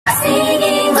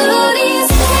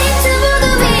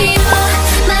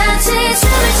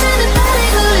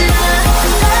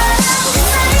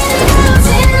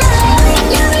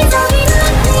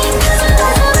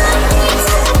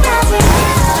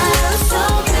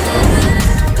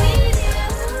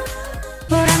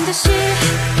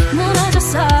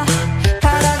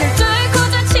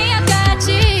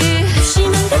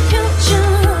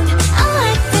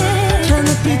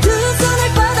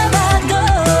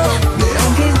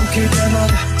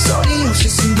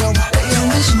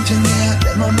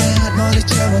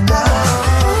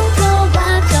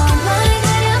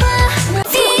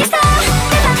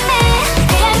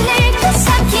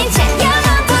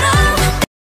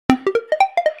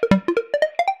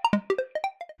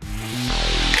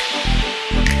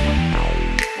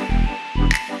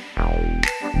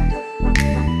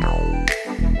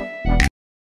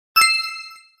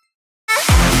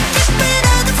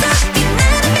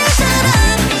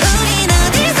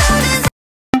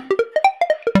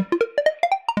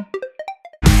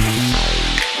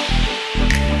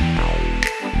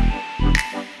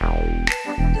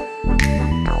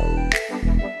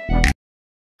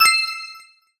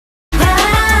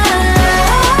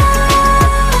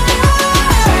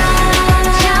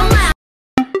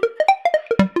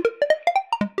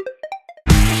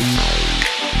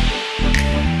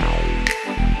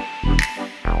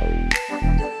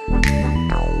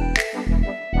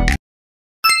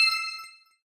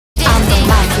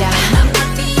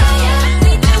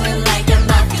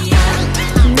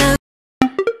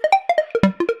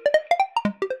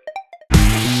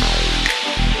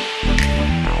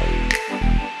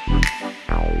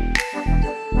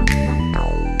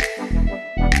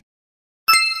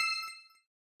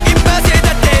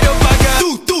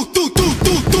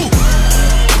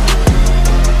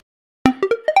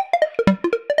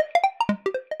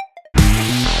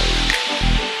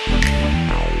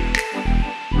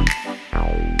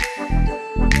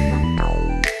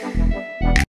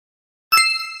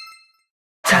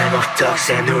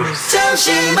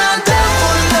잠시만 더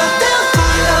불러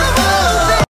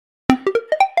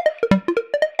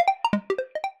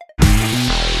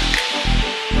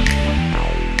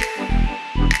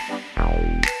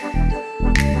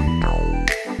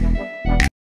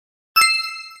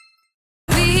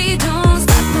We don't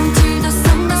stop until the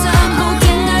sun goes up.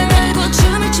 모든 날 걸고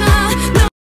춤을 춰.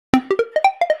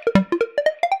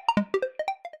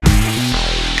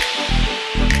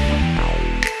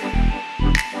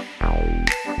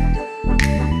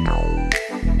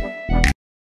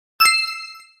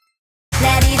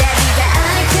 라리라리가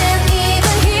I can't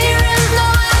even hear it. No,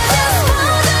 I just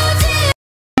wanna dance.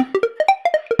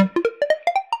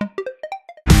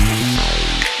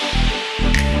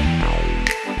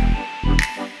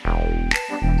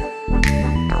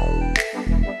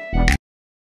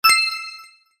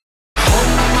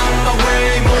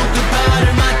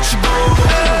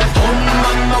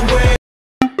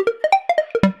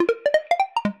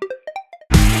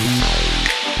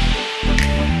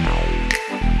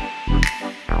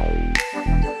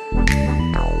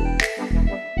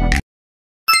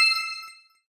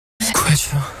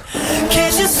 구해줘.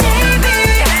 Can't you see me?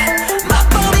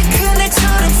 맛보기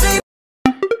그날처럼 say.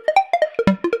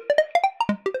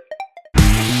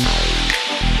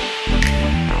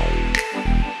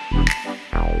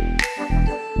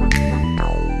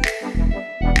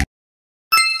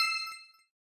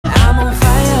 I'm on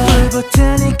fire.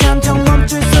 불붙으니 감정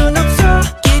멈출 순 없어.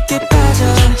 깊게 빠져.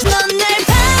 넌 날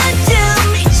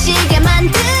반쯤 미치게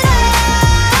만들어.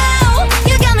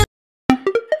 You got me.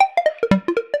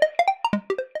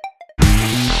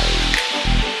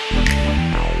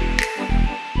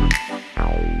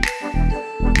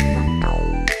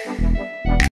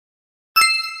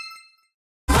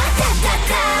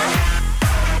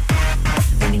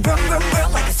 Running vroom vroom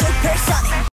vroom like a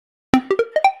supersonic.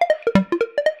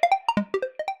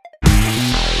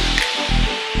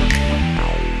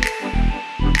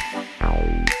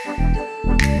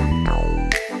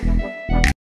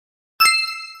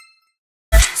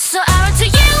 So out to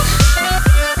you.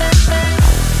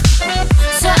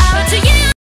 So out to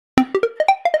you.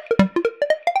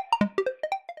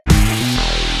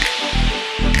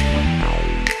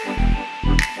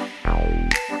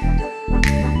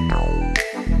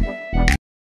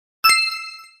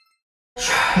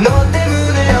 너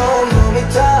때문에 온몸이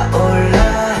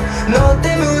타올라. 너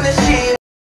때문에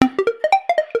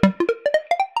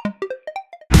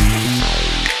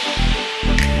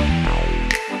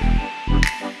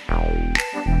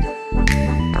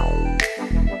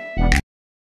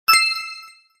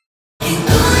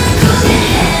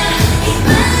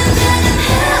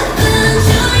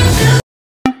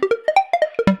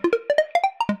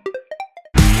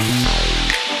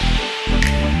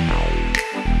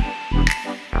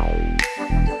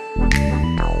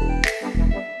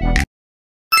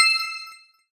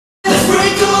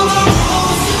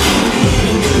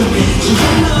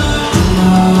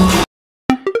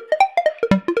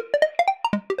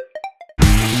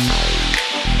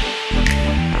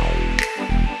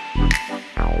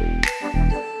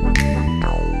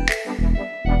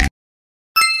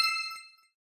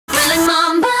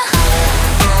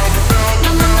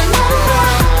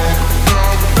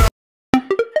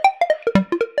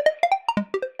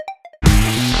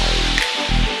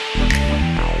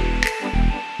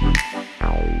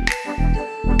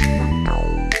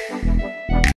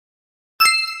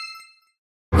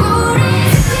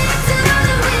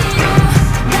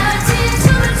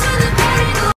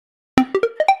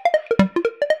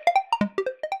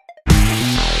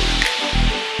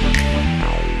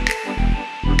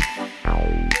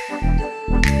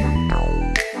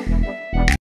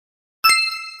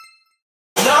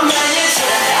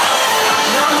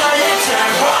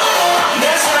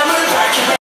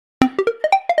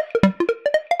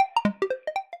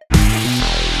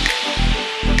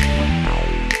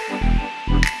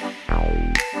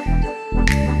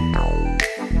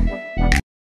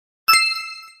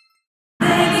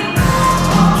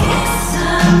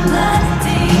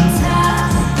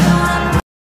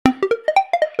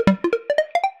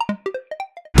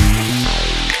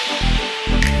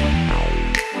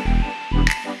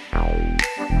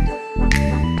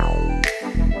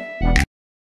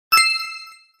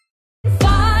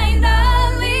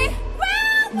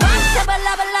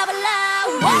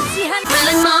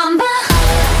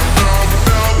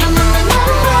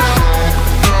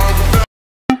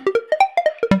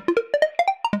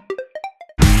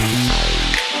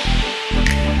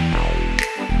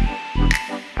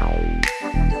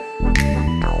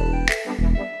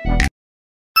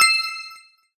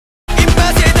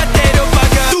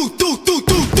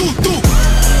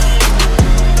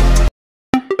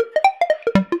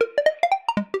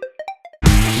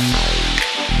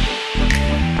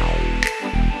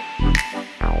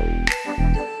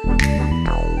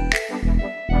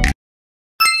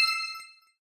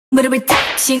무릎을 탁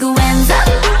치고 hands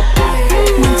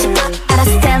up 눈치껏 알아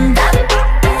stand up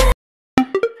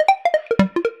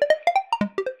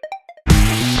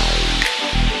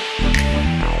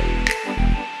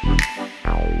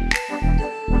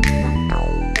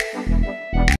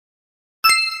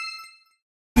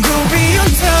Groovy on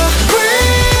top,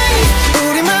 breathe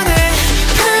우리만의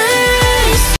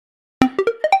pace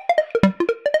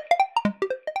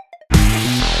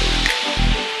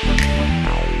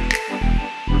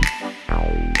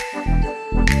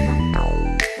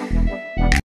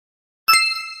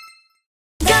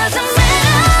Doesn't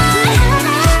matter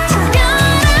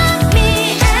특별한 me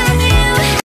and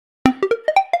you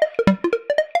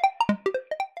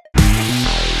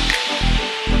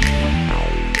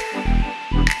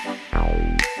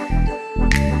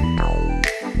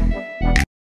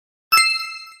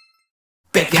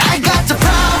Baby I got the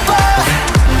power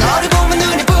너를 보면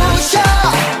눈이 부셔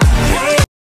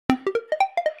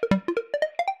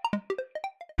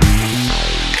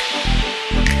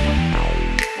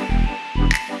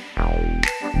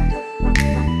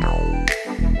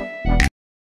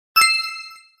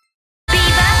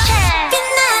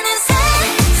빛나는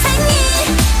세상이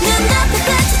눈앞에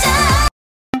펼쳐져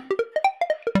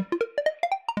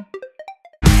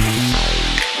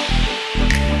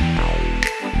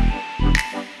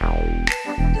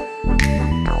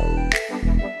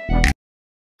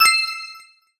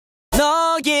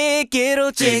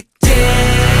너에게로 직진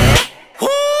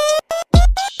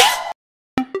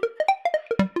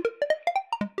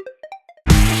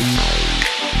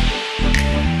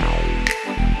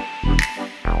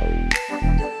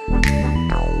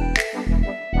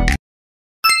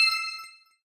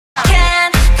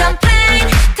Can't complain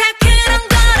다 그런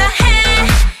거라 해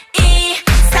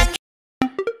이상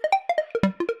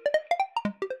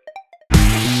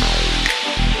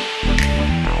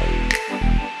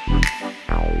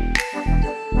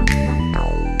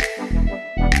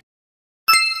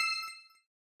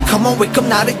Come on wake up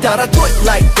나를 따라 do it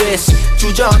like this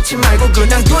주저앉지 말고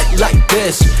그냥 do it like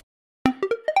this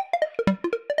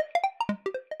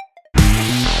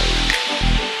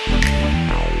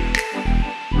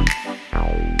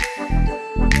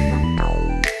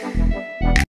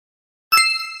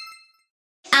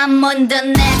I'm on the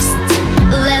next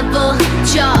level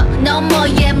저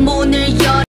너머의 문을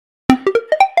열어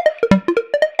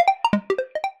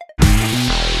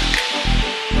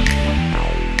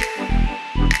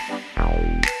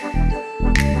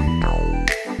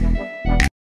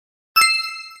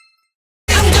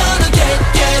I'm gonna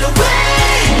get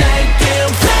away 날 get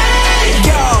away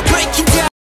Yo breaking down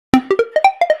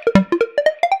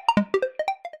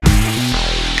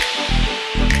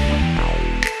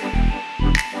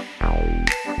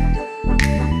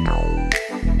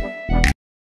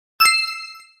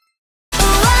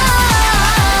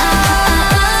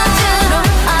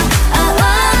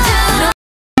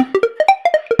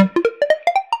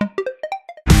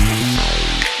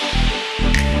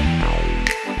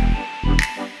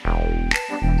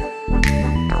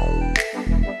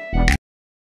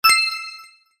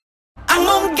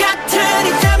악몽 같은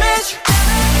이 damage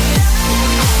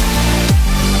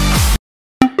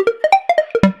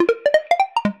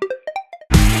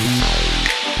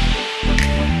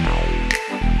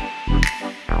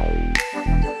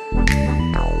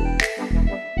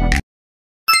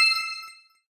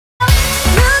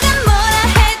누가 뭐라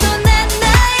해도 난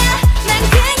나야 난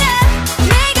그냥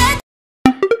내가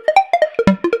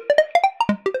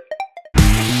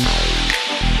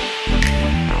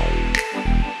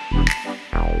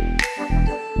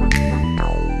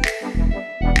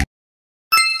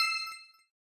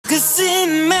Cause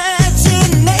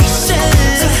imagination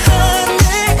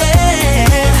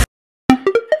honey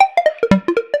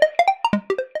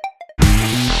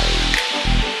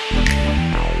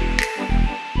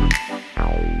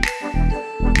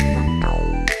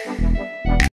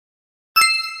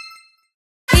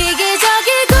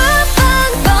이기적이고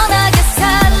뻔뻔하게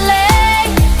살래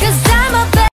Cause I'm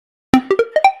a bad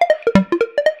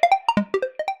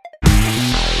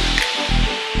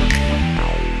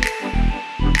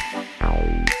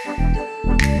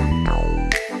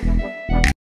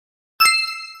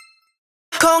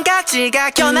콩깍지가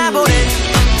껴나보는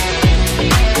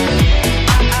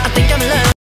I think I'm in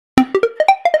love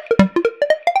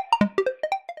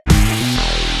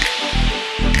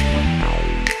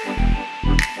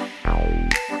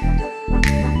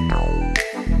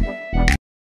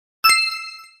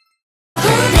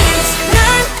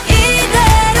난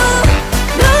이대로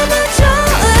너무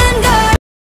좋은 걸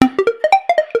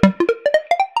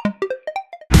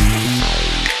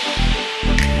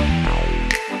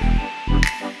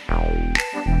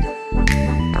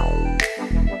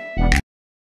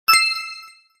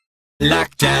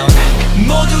down.